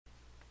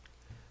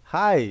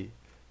Hi,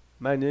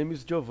 my name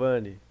is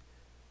Giovanni.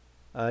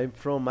 I'm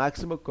from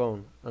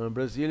MaximoCon, a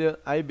Brazilian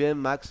IBM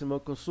Maximo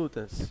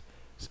Consultants,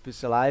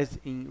 specialized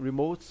in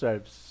remote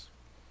service.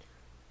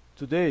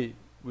 Today,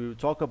 we will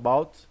talk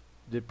about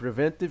the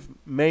preventive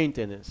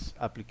maintenance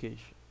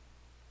application,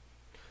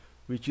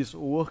 which is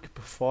work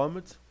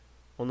performed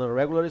on a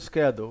regular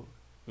schedule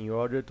in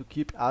order to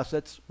keep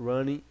assets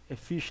running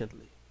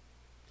efficiently.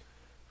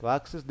 To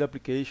access the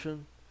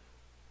application,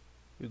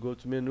 you go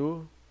to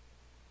menu,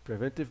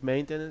 preventive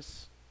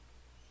maintenance,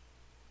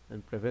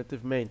 and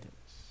preventive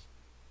maintenance.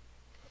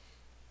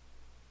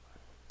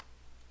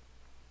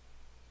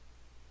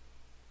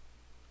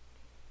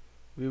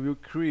 We will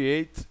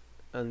create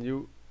a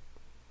new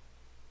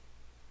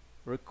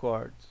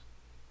record.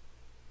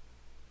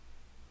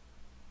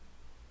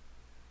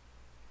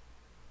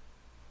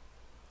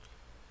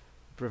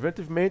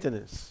 Preventive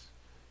maintenance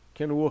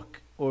can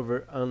work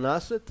over an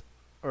asset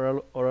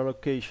or a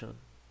location.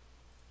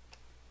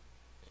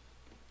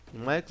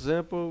 In my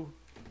example,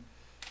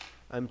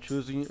 I'm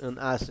choosing an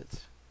asset.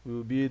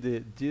 Will be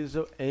the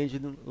diesel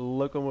engine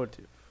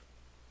locomotive.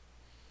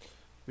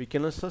 We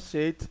can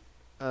associate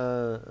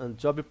a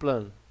job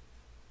plan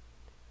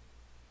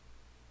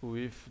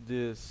with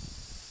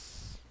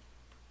this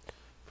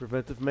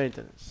preventive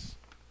maintenance.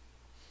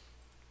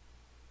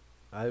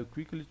 I'll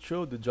quickly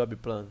show the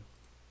job plan.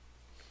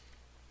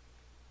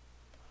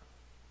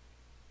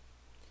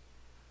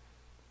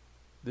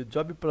 The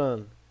job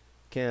plan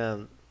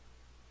can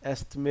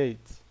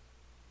estimate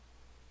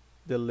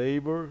the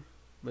labor,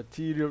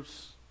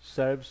 materials,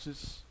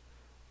 services,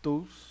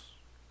 tools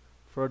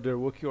for the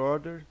work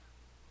order,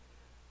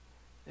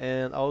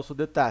 and also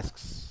the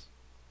tasks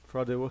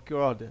for the work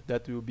order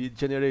that will be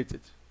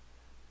generated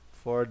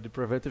for the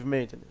preventive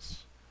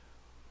maintenance,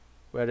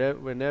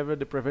 whenever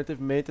the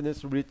preventive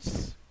maintenance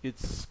reaches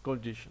its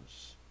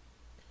conditions.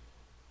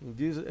 In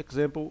this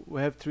example, we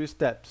have 3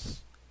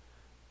 steps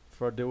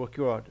for the work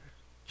order.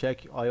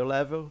 Check oil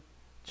level,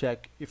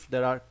 check if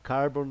there are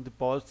carbon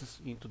deposits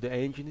into the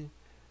engine,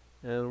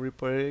 and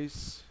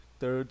replace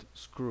 3rd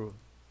screw.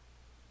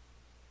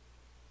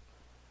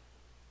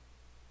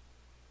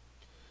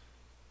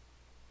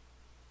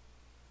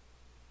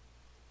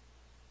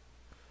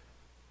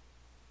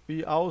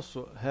 We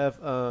also have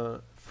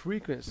a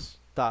frequency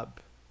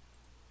tab.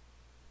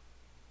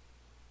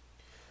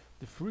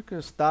 The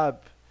frequency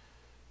tab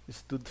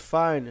is to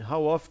define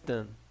how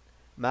often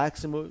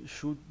Maximo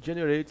should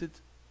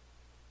generate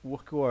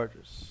work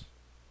orders.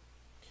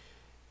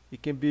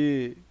 It can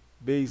be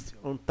based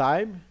on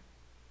time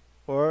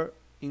or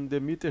in the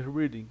meter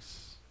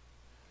readings.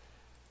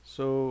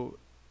 So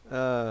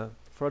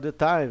for the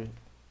time,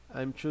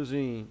 I'm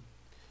choosing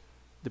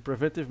the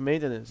preventive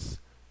maintenance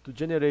to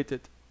generate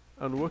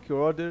a work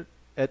order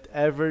at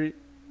every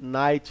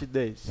 90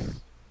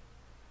 days.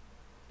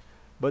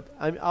 But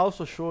I'm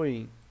also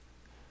showing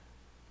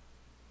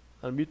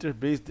a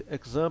meter-based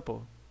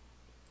example.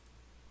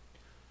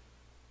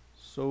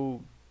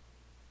 So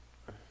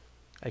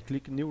I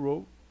click new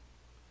row,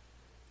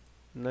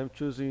 and I'm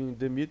choosing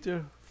the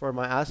meter for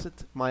my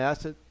asset. My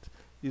asset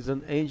is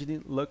an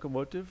engine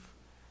locomotive,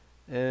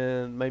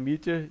 and my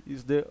meter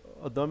is the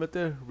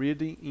odometer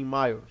reading in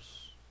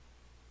miles.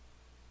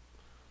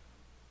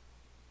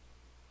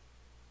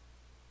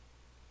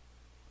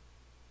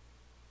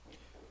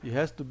 It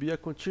has to be a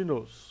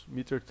continuous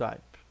meter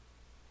type.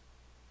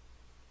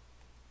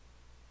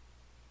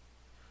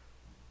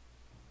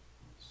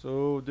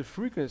 So the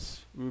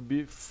frequency will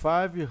be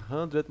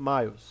 500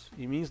 miles.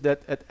 It means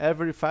that at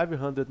every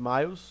 500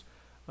 miles,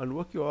 a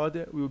work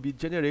order will be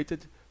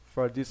generated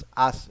for this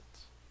asset.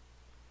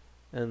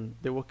 And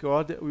the work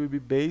order will be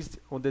based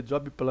on the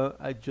job plan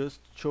I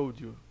just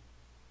showed you.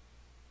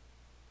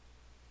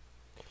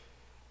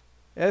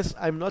 As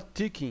I'm not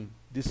ticking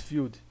this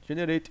field,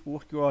 generate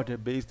work order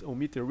based on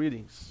meter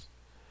readings,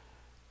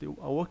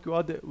 a work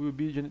order will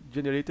be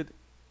generated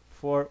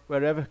for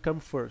wherever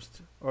comes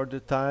first, or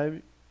the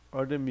time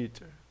or the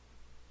meter.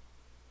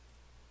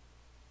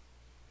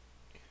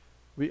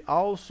 We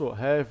also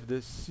have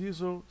the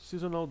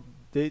seasonal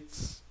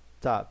dates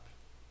tab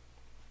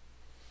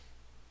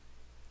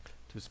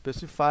to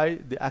specify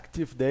the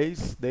active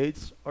days,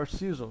 dates, or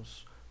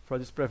seasons for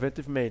this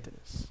preventive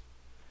maintenance.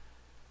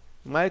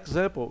 In my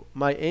example,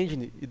 my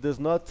engine, it does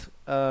not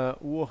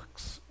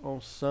works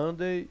on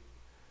Sunday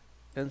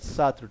and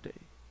Saturday,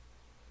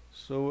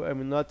 so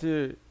I'm not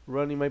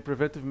running my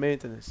preventive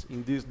maintenance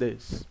in these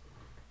days.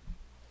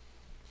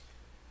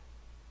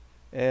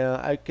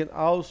 I can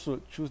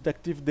also choose the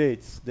active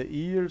dates, the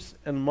years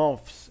and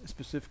months,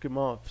 specific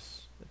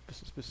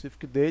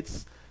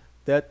dates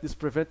that this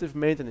preventive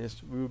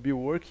maintenance will be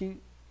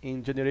working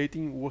in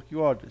generating work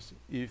orders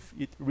if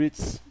it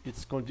reaches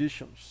its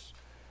conditions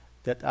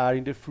that are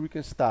in the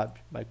frequency tab.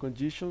 My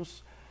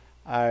conditions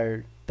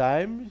are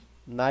time,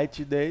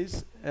 90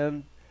 days,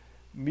 and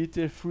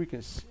meter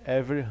frequency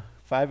every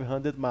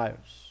 500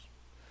 miles.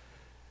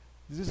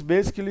 This is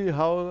basically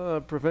how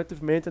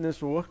preventive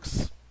maintenance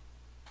works.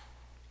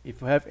 If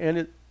you have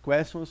any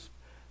questions,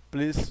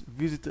 please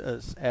visit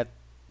us at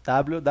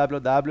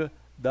www.maximo.com.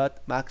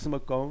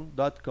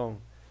 www.maximocon.com.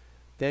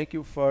 Thank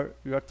you for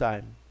your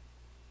time.